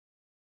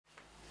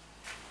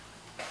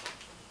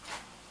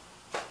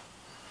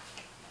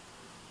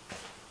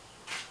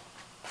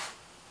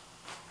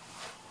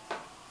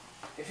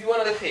you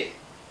want to live here,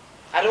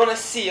 I don't want to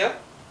see you,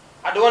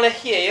 I don't want to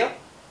hear you,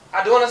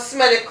 I don't want to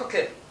smell you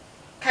cooking.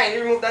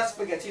 Kindly remove that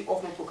spaghetti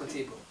off my poker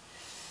table.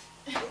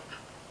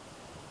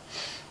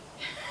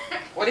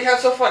 What do you have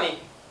so funny?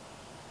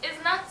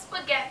 It's not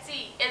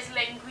spaghetti, it's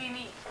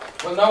linguine.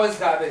 Well, now it's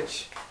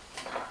garbage.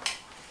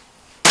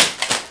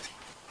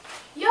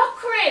 You're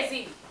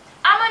crazy.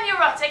 I'm a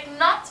neurotic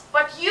nut,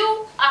 but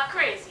you are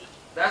crazy.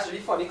 That's really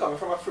funny coming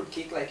from a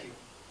fruitcake like you.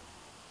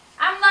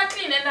 I'm not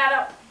cleaning that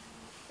up.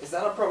 Is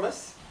that a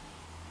promise?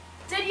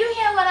 Did you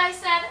hear what I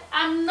said?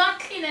 I'm not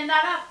cleaning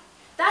that up.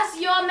 That's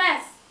your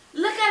mess.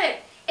 Look at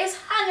it. It's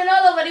hanging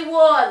all over the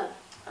wall.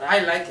 And I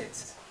like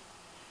it.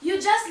 You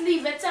just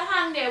leave it to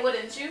hang there,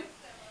 wouldn't you?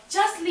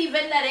 Just leave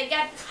it, let it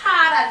get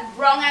hard and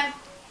brown and...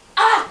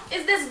 Ah!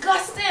 It's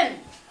disgusting.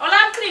 Well,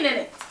 I'm cleaning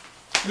it.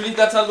 You leave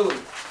that alone.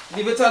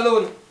 Leave it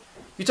alone.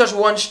 You touch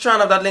one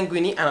strand of that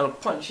linguine and I'll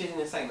punch it in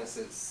your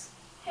sinuses.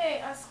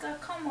 Hey, Oscar,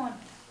 come on.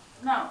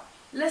 Now,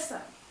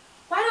 listen.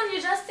 Why don't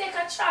you just take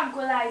a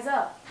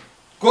tranquilizer?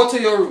 Go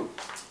to your room.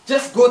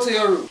 Just go to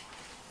your room.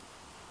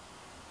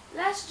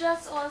 Let's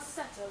just all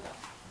settle down.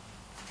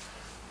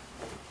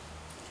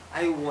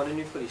 I warn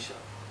you, Felicia.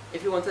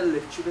 If you want to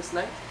live through this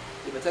night,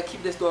 you better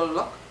keep this door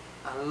locked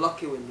and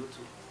lock your window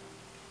too.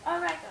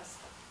 Alright,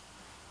 Oscar.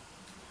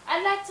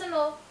 I'd like to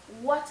know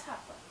what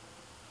happened.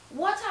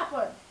 What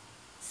happened?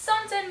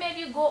 Something made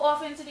you go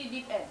off into the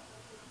deep end.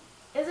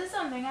 Is it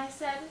something I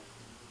said?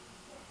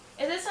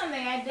 Is it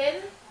something I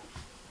did?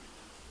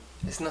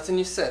 It's nothing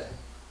you said.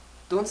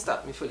 Don't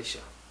stop me, Felicia.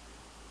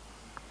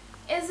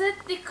 Is it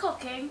the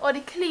cooking or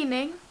the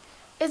cleaning?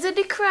 Is it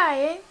the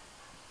crying?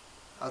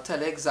 I'll tell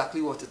you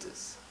exactly what it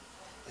is.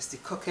 It's the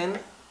cooking,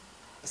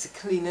 it's the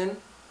cleaning,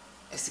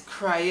 it's the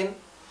crying,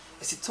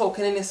 it's the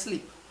talking in your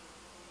sleep.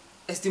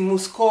 It's the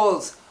moose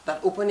calls that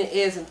open your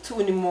ears at 2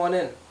 in the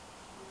morning.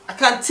 I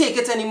can't take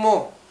it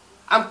anymore.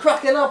 I'm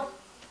cracking up.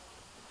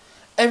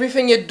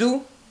 Everything you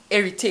do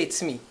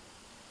irritates me.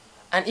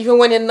 And even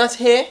when you're not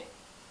here,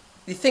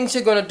 the things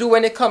you're going to do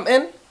when you come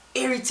in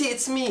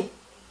irritates me.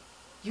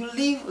 You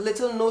leave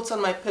little notes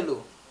on my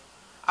pillow.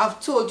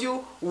 I've told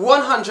you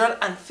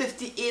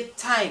 158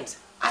 times,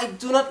 I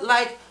do not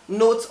like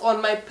notes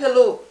on my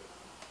pillow.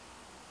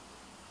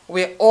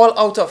 We're all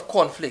out of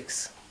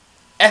cornflakes.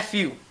 F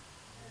you.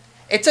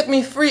 It took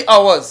me 3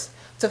 hours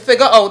to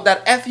figure out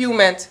that F you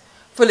meant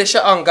Felicia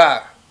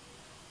Angar.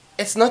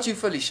 It's not you,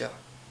 Felicia.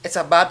 It's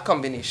a bad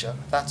combination,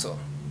 that's all.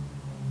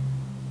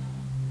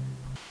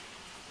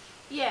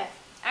 Yeah,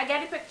 I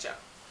get the picture.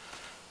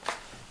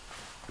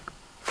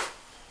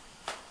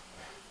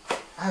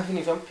 I haven't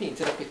even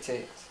painted a picture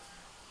yet.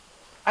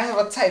 I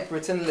have a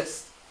typewritten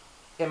list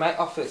in my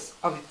office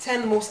of the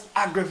 10 most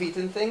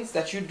aggravating things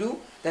that you do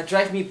that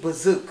drive me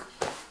berserk.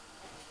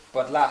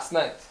 But last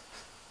night,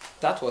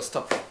 that was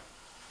tougher.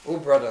 Oh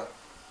brother,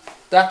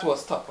 that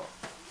was tougher.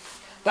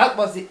 That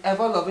was the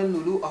ever-loving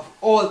Lulu of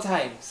all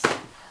times.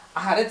 I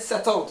had it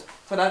set out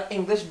for that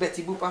English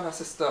Betty Boop and her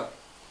sister.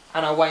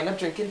 And I wind up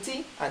drinking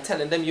tea and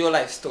telling them your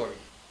life story.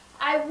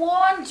 I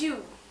warned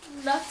you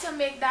not to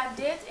make that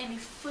date in the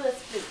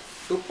first place.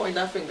 Don't point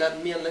that finger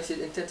at me unless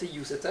you intend to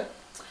use it, eh?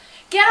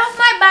 Get off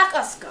my back,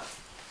 Oscar.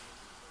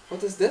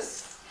 What is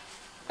this?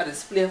 A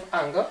display of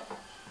anger?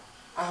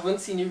 I haven't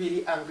seen you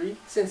really angry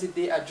since the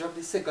day I dropped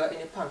the cigar in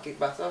your pancake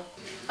batter.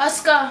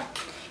 Oscar,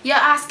 you're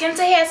asking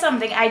to hear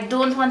something I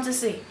don't want to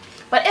say.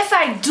 But if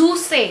I do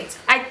say it,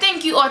 I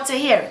think you ought to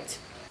hear it.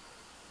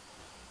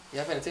 You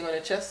have anything on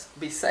your chest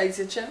besides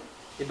your chin?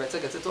 You better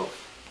get it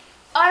off.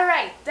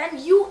 Alright, then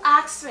you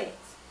ask for it.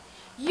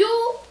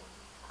 You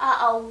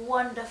are a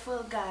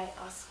wonderful guy,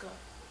 Oscar.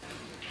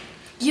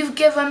 You've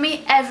given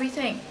me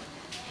everything.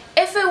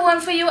 If it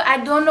weren't for you,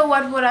 I don't know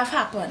what would have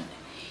happened.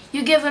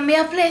 You've given me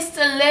a place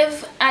to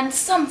live and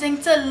something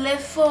to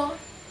live for.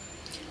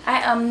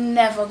 I am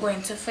never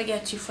going to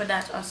forget you for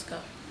that, Oscar.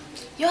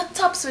 You're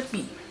tops with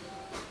me.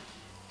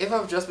 If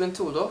I've just been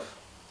told off,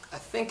 I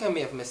think I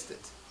may have missed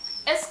it.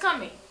 It's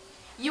coming.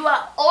 You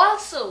are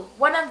also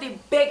one of the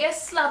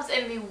biggest slubs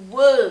in the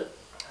world.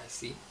 I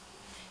see.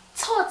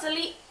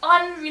 Totally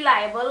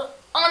unreliable,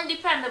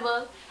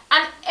 undependable,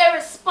 and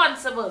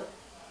irresponsible.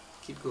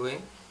 Keep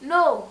going.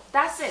 No,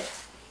 that's it.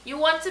 You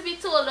want to be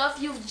told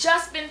off, you've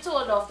just been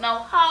told off.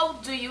 Now, how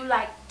do you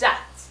like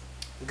that?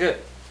 Good.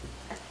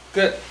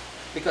 Good.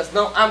 Because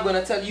now I'm going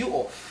to tell you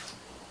off.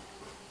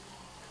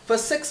 For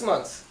 6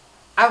 months,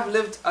 I've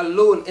lived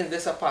alone in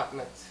this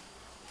apartment.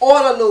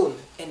 All alone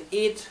in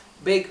 8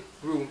 big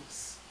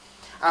rooms.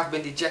 I've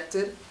been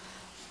dejected,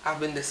 I've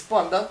been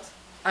despondent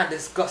and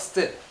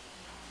disgusted.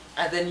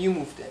 And then you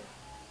moved in.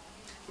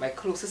 My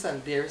closest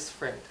and dearest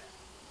friend.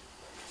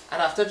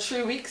 And after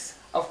 3 weeks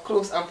of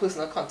close and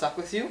personal contact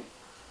with you,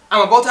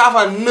 I'm about to have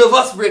a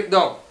nervous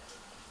breakdown.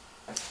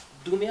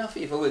 Do me a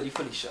favor, will you,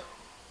 Felicia?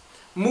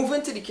 Move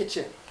into the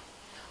kitchen.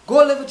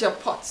 Go live with your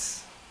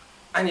pots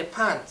and your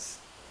pans,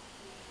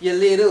 your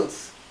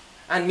ladles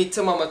and meat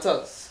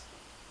thermometers.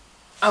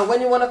 And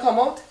when you want to come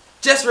out,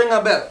 just ring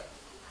a bell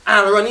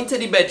and I'll run into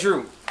the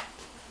bedroom.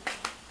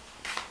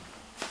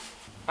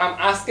 I'm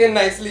asking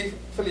nicely,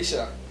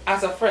 Felicia,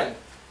 as a friend.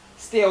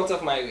 Stay out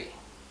of my way.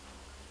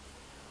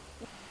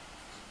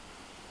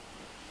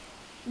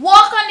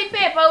 Walk on the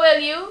paper, will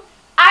you?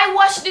 I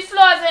wash the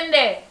floors in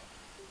there.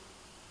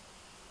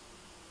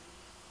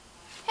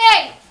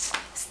 Hey,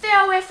 stay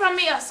away from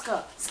me,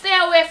 Oscar. Stay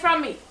away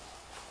from me.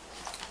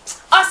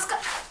 Oscar.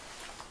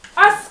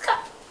 Oscar.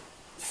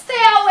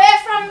 Stay away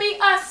from me,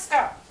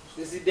 Oscar.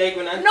 This is the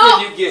gonna No,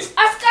 you give.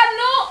 Oscar,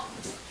 no.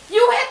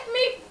 You hit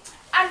me.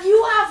 And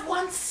you have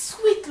one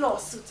sweet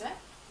lawsuit, eh?